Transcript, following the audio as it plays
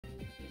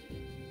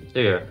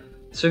There you go.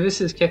 So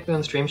this is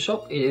Kecleon's Dream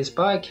Shop. It is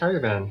by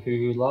Caravan,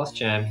 who last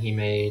jam he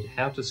made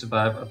How to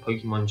Survive a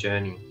Pokemon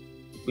Journey,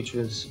 which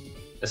was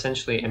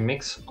essentially a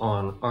mix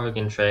on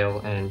Oregon Trail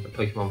and the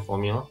Pokemon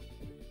formula.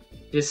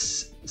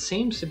 This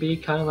seems to be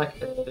kind of like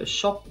a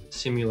shop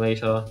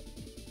simulator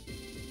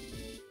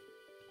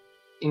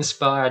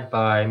inspired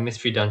by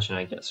Mystery Dungeon,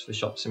 I guess, for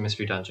shops in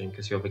Mystery Dungeon,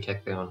 because you're the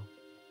Kecleon.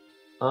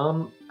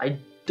 I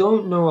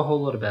don't know a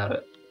whole lot about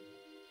it.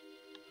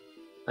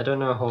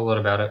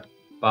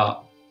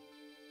 But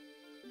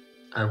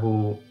I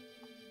will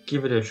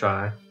give it a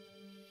try,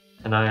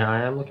 and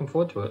I am looking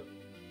forward to it.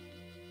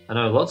 I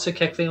know lots of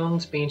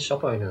Kecleons being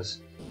shop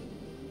owners.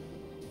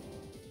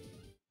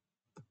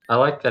 I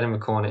like that in the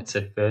corner it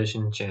said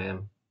version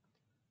jam.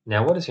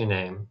 Now what is your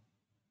name?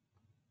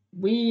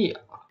 We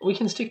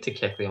can stick to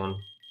Kecleon.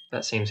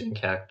 That seems in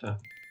character.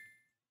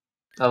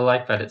 I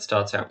like that it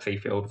starts out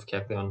pre-filled with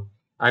Kecleon.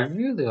 I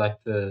really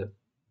like the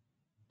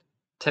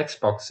text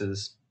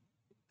boxes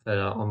that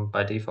are on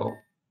by default.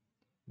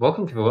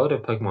 Welcome to the world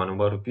of Pokemon, a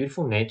world of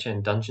beautiful nature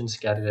and dungeons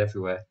scattered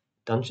everywhere.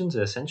 Dungeons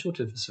are essential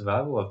to the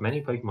survival of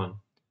many Pokemon.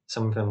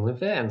 Some of them live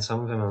there, and some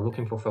of them are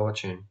looking for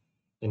fortune.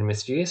 In a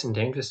mysterious and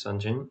dangerous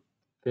dungeon,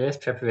 various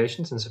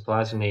preparations and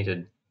supplies are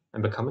needed,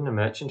 and becoming a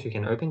merchant who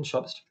can open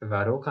shops to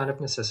provide all kinds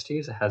of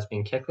necessities has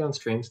been Kecleon's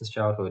dream since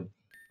childhood.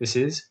 This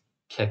is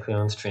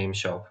Kecleon's Dream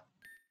Shop.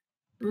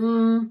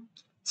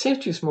 Seems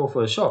too small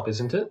for a shop,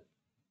 isn't it?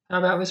 How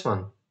about this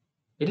one?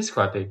 It is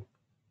quite big.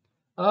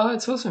 Oh,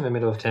 it's also in the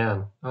middle of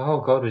town.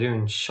 Oh god, we're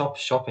doing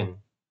shopping.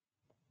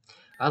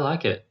 I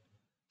like it.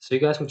 So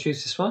you guys will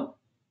choose this one?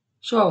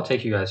 Sure, I'll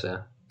take you guys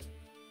there.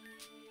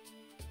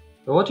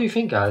 But what do you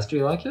think, guys? Do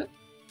you like it?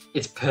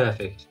 It's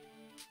perfect.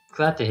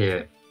 Glad to hear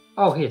it.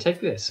 Oh, here, take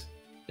this.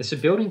 It's a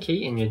building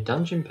key in your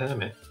dungeon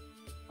permit.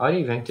 I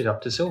already ranked it up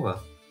to silver.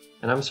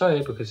 And I'm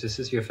sorry, because this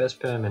is your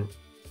first permit.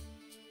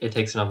 It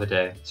takes another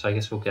day, so I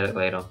guess we'll get it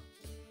later.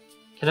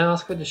 Can I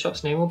ask what the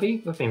shop's name will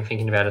be? We've been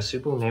thinking about a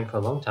suitable name for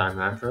a long time,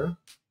 right, Bro?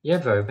 Yeah,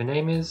 Bro, the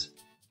name is...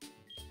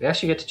 We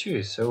actually get to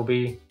choose, so it'll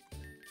be...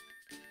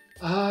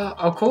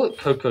 I'll call it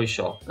Coco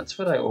Shop. That's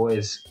what I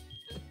always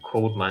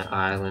called my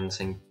islands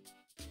and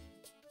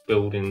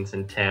buildings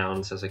and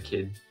towns as a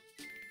kid.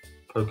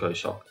 Coco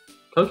Shop.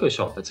 Coco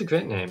Shop, that's a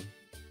great name.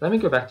 Let me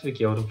go back to the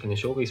guild and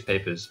finish all these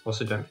papers.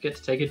 Also, don't forget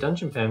to take a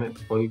dungeon permit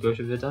before you go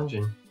to the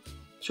dungeon.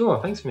 Sure,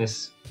 thanks,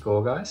 Miss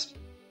Gorgeist.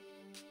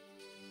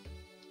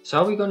 So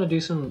are we going to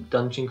do some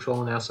dungeon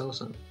crawling ourselves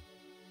then?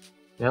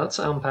 Now let's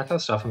unpack our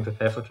stuff and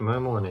prepare for tomorrow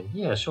morning.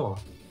 Yeah, sure.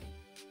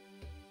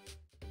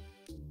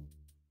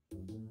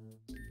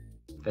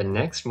 The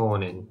next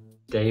morning,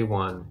 day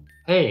 1.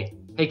 Hey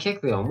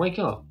Kecleon, wake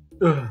up!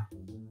 Ugh.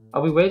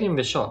 I'll be waiting in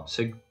the shop,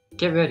 so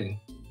get ready.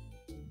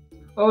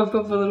 Oh, I've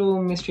got the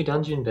little mystery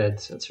dungeon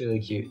beds. That's really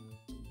cute.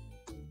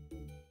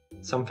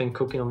 Something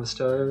cooking on the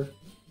stove.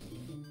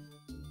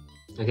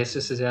 I guess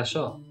this is our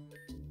shop.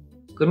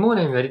 Good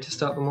morning, ready to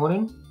start the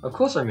morning? Of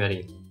course I'm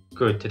ready.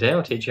 Good, today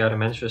I'll teach you how to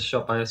manage this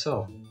shop by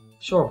yourself.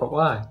 Sure, but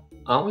why?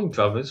 Aren't we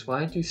brothers?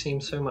 Why do you seem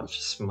so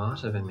much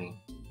smarter than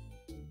me?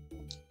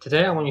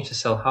 Today I want you to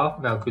sell half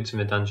of our goods in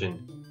the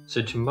dungeon.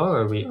 So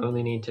tomorrow we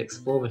only need to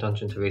explore the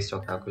dungeon to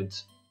restock our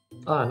goods.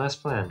 Ah, nice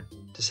plan.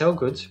 To sell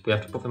goods, we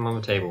have to put them on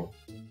the table.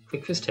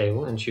 Click this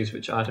table and choose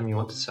which item you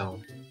want to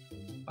sell.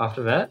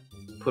 After that,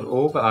 put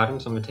all the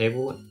items on the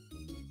table.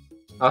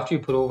 After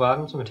you put all the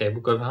items on the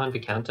table, go behind the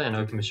counter and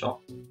open the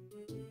shop.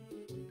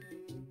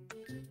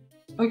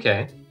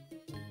 Okay.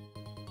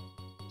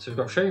 So we've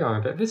got show your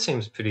own, but this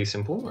seems pretty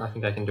simple. I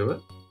think I can do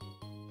it.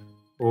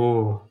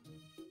 Oh.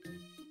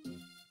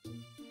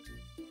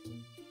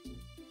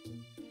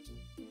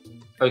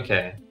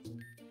 Okay.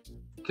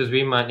 Because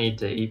we might need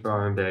to eat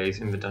our own berries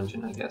in the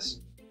dungeon, I guess.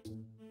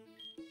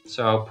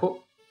 So I'll put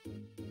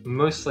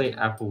mostly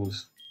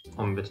apples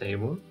on the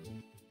table.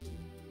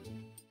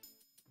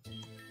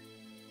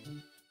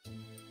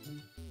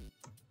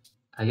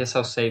 I guess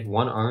I'll save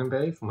one orange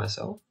berry for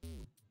myself.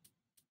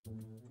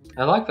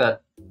 I like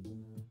that.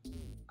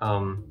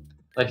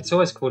 Like it's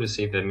always cool to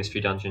see the mystery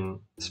dungeon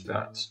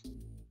sprouts,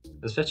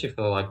 especially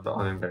for like the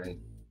orange berry.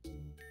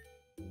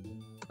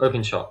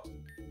 Open shop.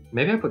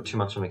 Maybe I put too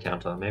much on the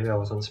counter. Maybe I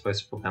wasn't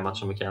supposed to put that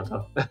much on the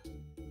counter.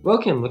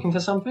 Welcome, looking for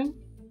something?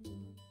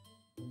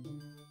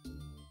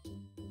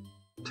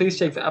 Please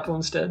take the apple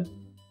instead.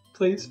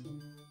 Please.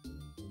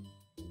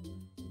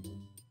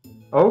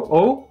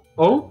 Oh.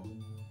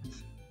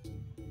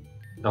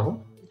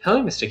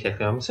 Hello, Mr.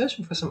 Kecleon. I'm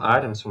searching for some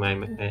items for my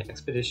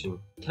expedition.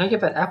 Can I get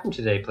that apple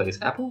today, please?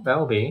 Apple?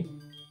 That'll be.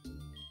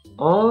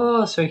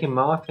 Oh, so he can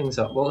mark things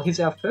up. Well,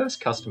 he's our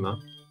first customer.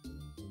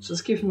 So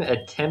let's give him a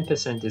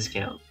 10%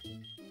 discount.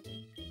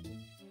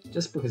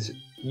 Just because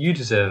you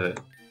deserve it.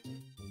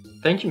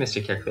 Thank you,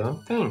 Mr.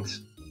 Kecleon.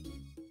 Thanks.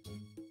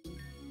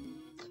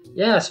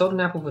 Yeah, I sold an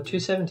apple for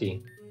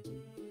 $2.70.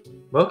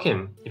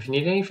 Welcome. If you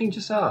need anything,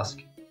 just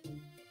ask.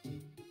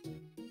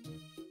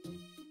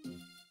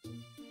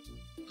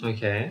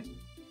 Okay.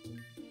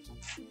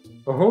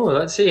 Oh,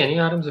 let's see.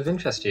 Any items of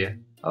interest here?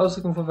 I was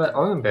looking for that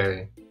orange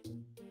berry.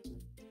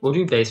 We'll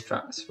do base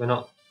price. We're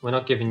not We're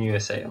not giving you a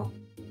sale.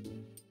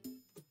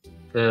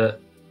 The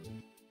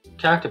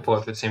character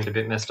portrait seemed a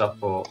bit messed up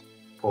for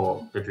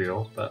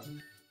Gabriel, but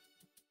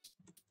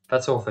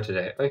that's all for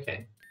today.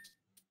 Okay.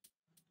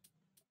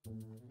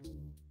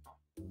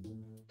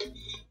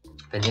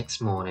 The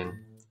next morning,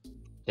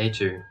 day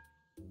 2.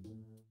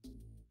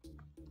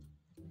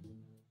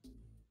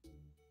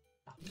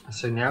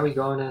 So now we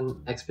go on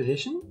an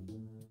expedition?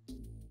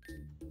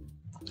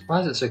 Why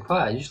is it so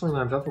quiet? Usually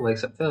my brother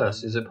wakes up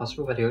first. Is it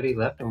possible that he already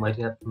left and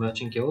waited at the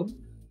merchant guild?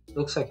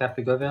 Looks like I have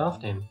to go there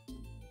after him.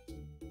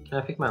 Can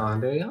I pick my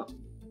ironberry up?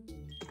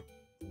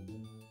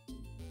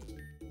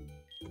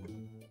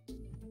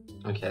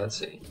 Okay, let's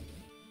see.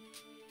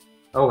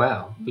 Oh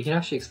wow, we can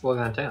actually explore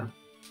around town.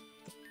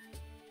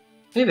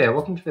 Hey there,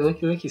 welcome to the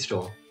Licky Licky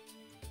store.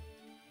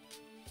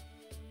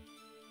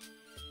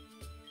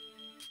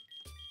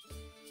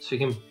 So we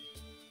can...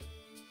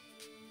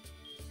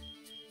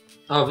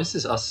 Oh, this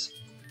is us.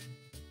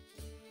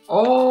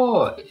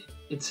 Oh,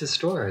 it's a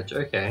storage,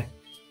 okay.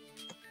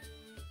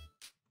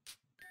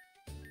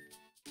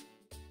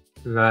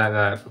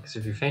 Right, because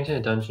if you faint in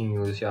a dungeon,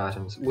 you lose your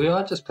items. We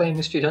are just playing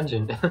Mystery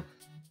Dungeon.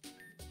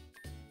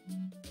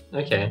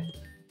 Okay.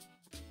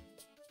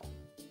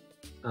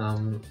 Let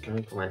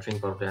me put my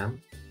drink bottle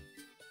down.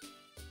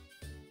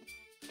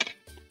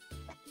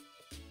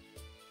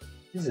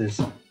 This is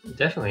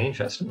definitely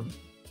interesting.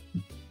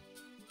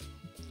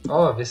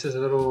 Oh, this is a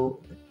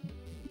little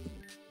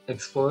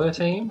explorer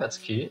team? That's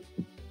cute.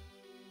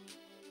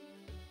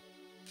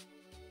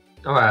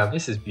 Oh wow,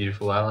 this is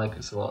beautiful. I like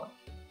this a lot.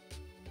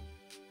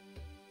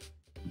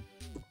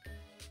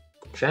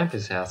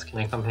 Tramper's house, can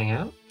I come hang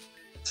out?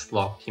 It's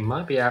locked. He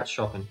might be out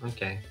shopping.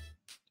 Okay.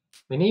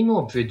 We need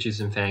more bridges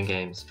and fan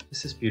games.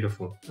 This is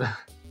beautiful.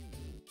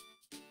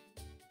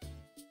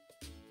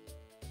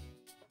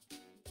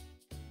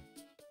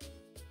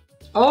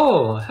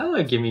 Oh,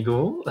 hello Gimme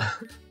Ghoul.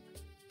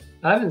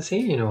 I haven't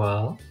seen you in a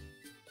while.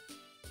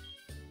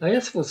 I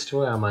guess we'll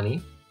store our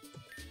money.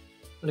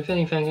 What if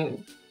any fan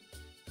game...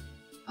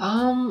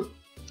 I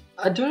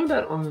don't know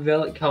about on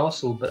Relic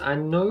Castle, but I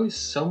know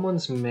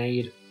someone's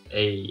made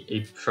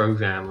a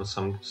program of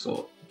some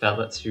sort that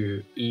lets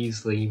you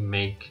easily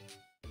make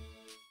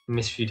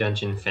Mystery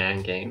Dungeon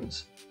fan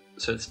games.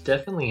 So it's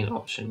definitely an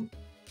option.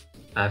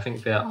 I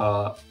think there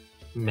are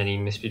many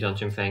Mystery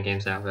Dungeon fan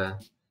games out there.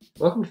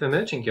 Welcome to the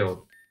Merchant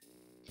Guild.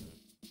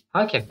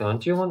 Hi Kecleon,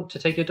 do you want to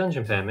take your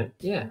dungeon permit?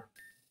 Yeah.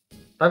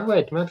 By the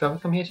way, did my brother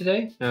come here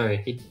today? No,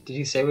 did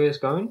he say where he was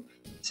going?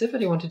 He said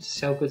that he wanted to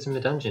sell goods in the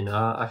dungeon.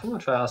 I think I'll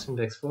try asking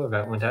the explorer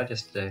about what went out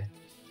yesterday.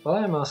 While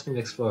I am asking the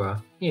explorer,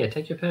 here,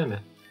 take your permit.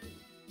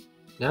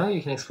 Now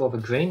you can explore the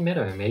Green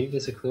Meadow. Maybe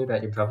there's a clue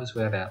about your brother's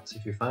whereabouts.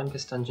 If you find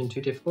this dungeon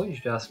too difficult, you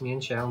should ask me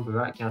and Shao on the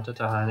right counter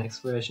to hire an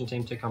exploration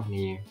team to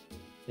accompany you.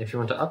 If you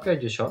want to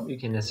upgrade your shop, you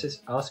can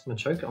ask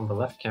Machoke on the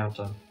left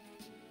counter.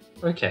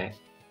 Okay.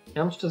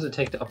 How much does it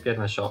take to upgrade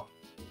my shop?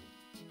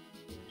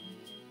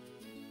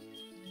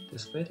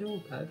 Display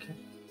table? Okay.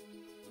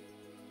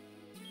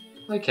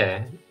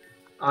 Okay.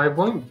 I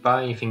won't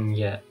buy anything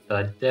yet, but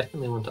I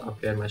definitely want to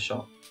upgrade my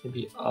shop.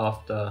 Maybe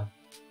after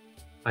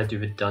I do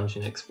the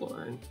dungeon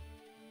exploring.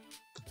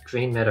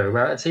 Green Meadow.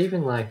 Wow, it's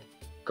even like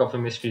got the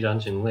Mystery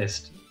Dungeon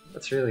list.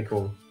 That's really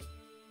cool.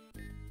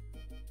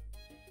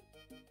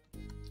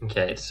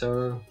 Okay,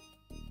 so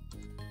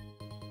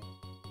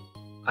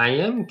I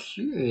am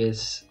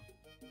curious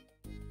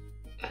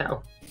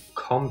how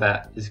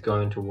combat is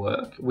going to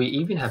work. We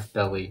even have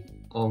Belly.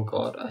 Oh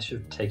god, I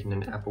should have taken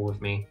an apple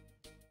with me.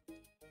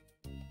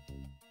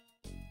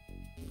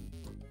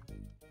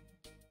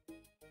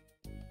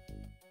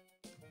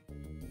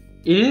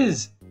 It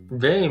is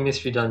very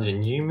Mystery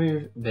Dungeon. You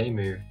move, they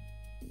move.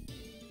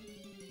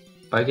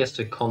 But I guess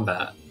the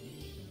combat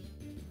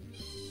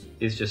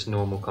is just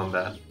normal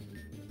combat.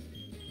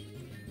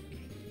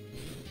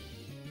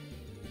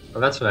 Oh,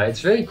 that's right.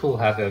 It's very cool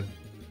how they've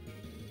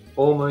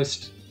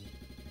almost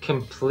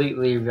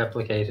completely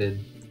replicated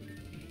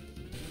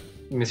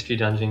Mystery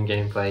Dungeon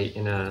gameplay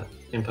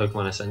in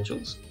Pokemon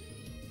Essentials.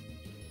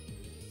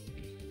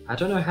 I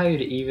don't know how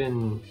you'd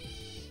even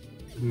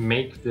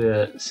make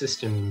the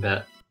system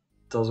that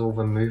does all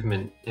the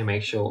movement and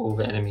make sure all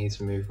the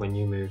enemies move when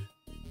you move.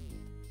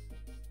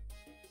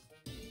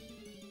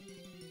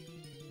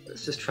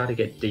 Let's just try to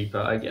get deeper,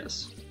 I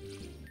guess.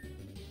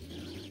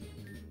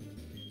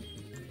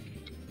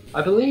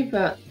 I believe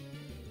that...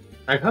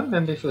 I can't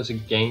remember if it was a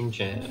game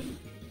jam,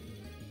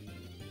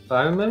 but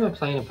I remember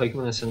playing a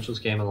Pokemon Essentials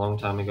game a long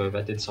time ago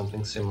that did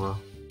something similar,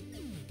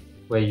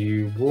 where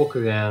you walk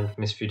around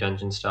Mystery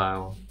Dungeon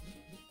style,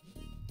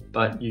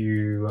 but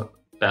you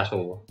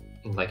battle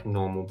in like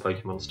normal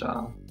Pokemon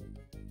style.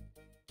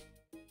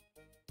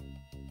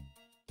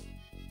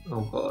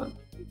 Oh god.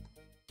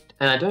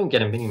 And I don't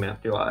get a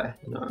minimap, do I?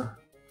 No.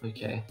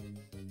 Okay.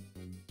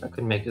 That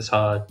could make this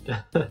hard.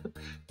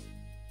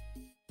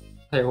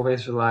 I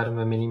always relied on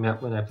a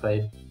minimap when I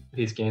played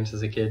these games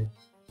as a kid.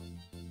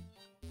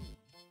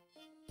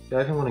 Do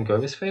I even want to go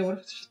this way? What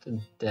if it's just a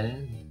dead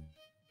end?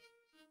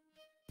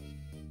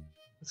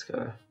 Let's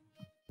go.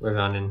 We're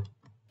running.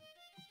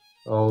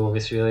 Oh,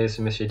 this really is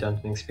a mystery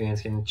dungeon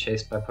experience, getting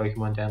chased by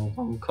Pokemon down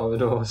long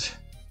corridors.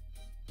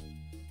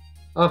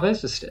 Oh,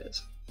 there's the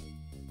stairs.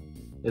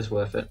 It's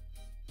worth it.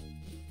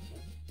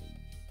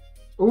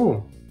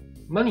 Ooh,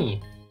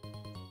 money!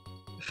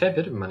 A fair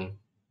bit of money.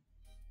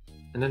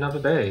 And another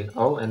berry.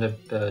 Oh, and a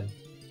bird.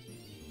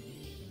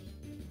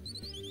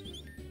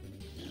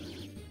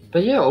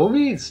 But yeah, all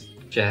these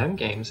jam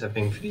games have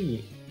been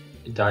pretty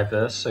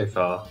diverse so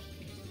far.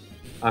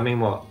 I mean,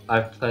 what?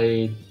 I've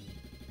played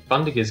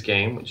Bundiga's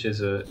game, which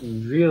is a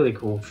really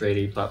cool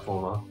 3D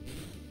platformer,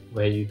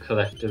 where you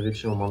collect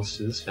original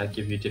monsters that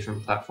give you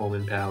different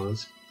platforming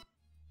powers.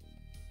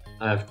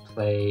 I've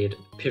played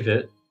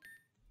Pivot,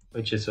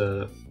 which is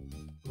a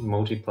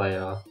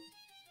multiplayer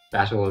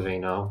battle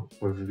arena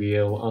with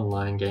real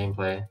online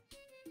gameplay.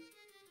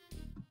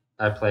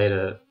 I played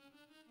an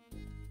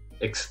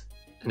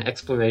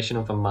exploration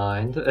of the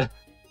mind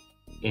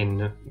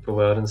in the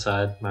world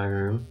inside my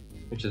room,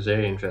 which is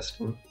very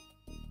interesting.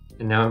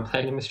 And now I'm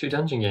playing a mystery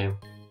dungeon game.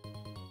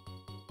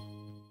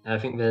 And I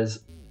think there's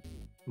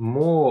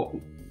more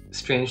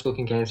strange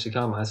looking games to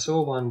come. I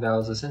saw one that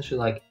was essentially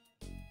like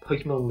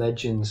Pokemon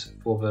Legends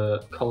for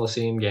the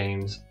Colosseum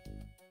games,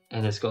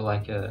 and it's got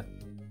like a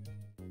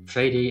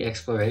 3D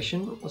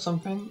exploration or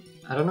something.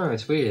 I don't know,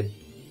 it's weird,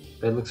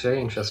 but it looks very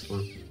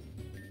interesting.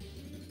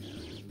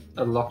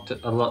 A lot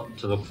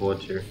to look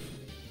forward to.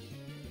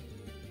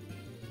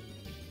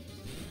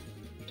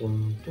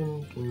 Dun,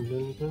 dun, dun,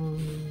 dun,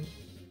 dun.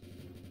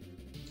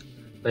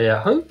 But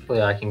yeah,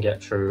 hopefully I can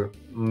get through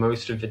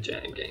most of the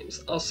jam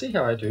games. I'll see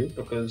how I do,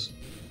 because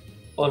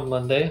on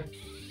Monday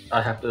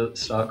I have to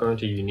start going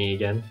to uni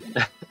again.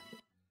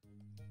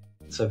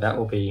 So that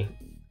will be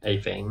a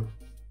thing.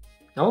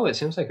 Oh, it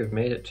seems like we've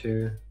made it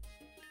to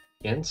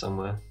the end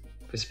somewhere.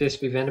 This appears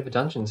to be the end of the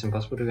dungeon. It's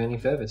impossible to go any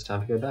further. It's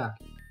time to go back.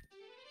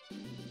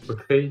 We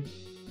cleared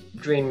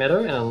Green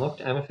Meadow and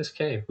unlocked Amethyst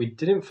Cave. We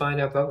didn't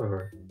find our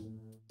brother.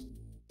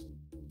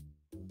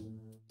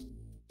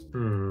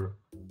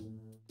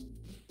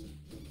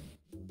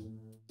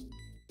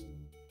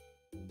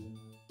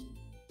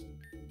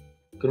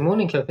 Good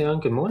morning,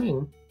 Kecleon. Good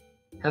morning.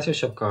 How's your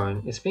shop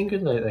going? It's been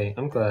good lately.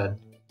 I'm glad.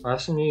 I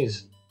have some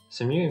news.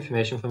 Some new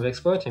information from the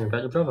Explorer team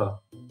about your brother.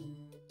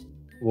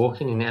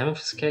 Walking in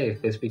Amethyst Cave.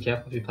 Please be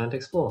careful if you plan to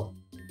explore.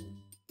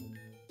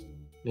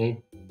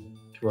 Need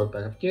to work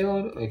back up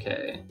guild?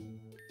 Okay.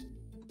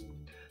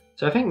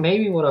 So I think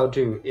maybe what I'll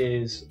do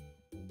is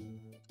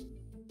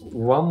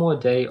one more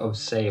day of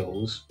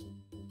sales.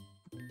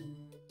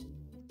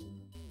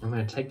 I'm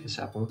going to take this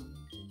apple.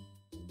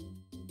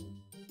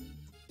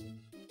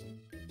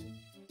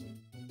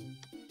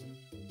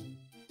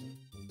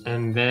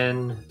 And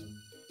then...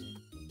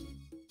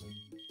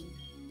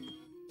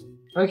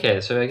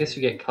 Okay, so I guess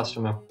you get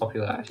customer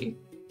popularity.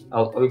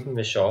 I'll open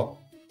the shop.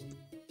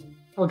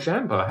 Oh,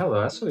 Jambar, hello,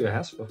 I saw your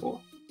house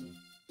before.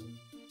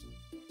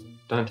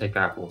 Don't take the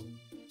apple.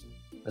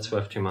 That's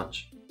worth too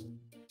much.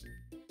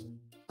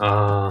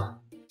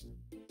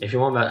 If you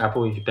want that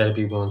apple, you better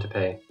be willing to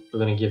pay. We're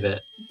going to give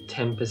it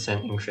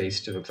 10%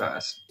 increase to the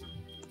price.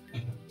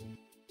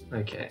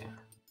 Okay.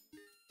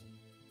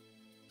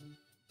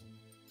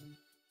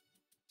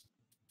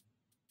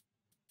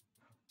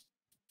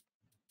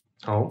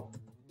 Oh.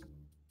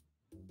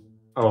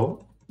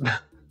 Oh.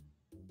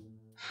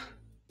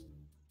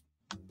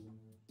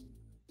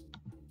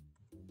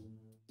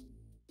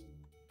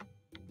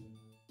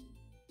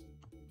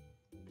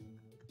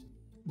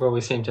 Well,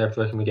 we seem to have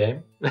broken the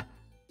game.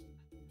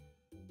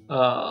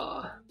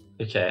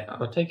 Okay,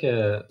 I'll take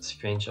a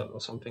screenshot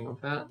or something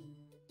of that.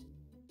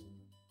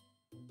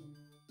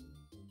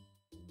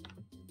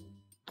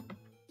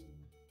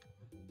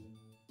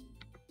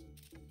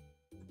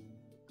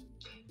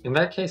 In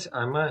that case,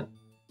 I might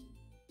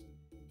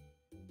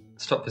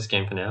stop this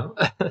game for now.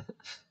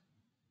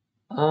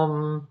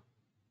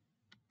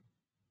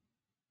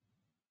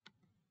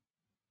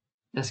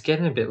 It's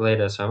getting a bit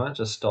later, so I might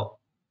just stop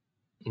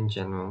in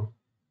general.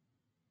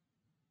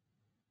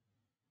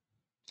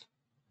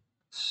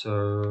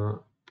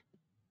 So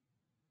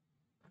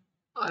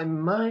I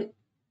might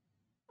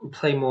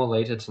play more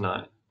later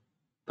tonight,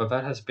 but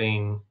that has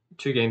been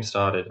 2 games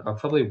started. I'll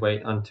probably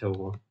wait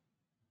until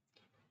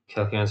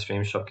Kecleon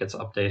Stream Shop gets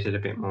updated a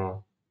bit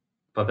more,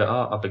 but there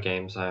are other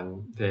games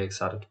I'm very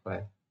excited to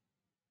play.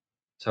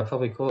 So I'll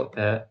probably call it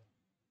there.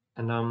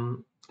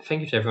 And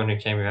thank you to everyone who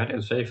came around. It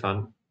was very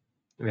fun.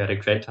 We had a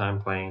great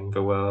time playing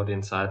The World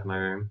inside my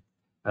room.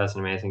 That was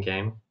an amazing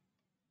game.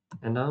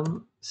 And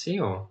see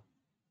you all.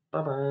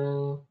 Bye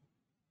bye.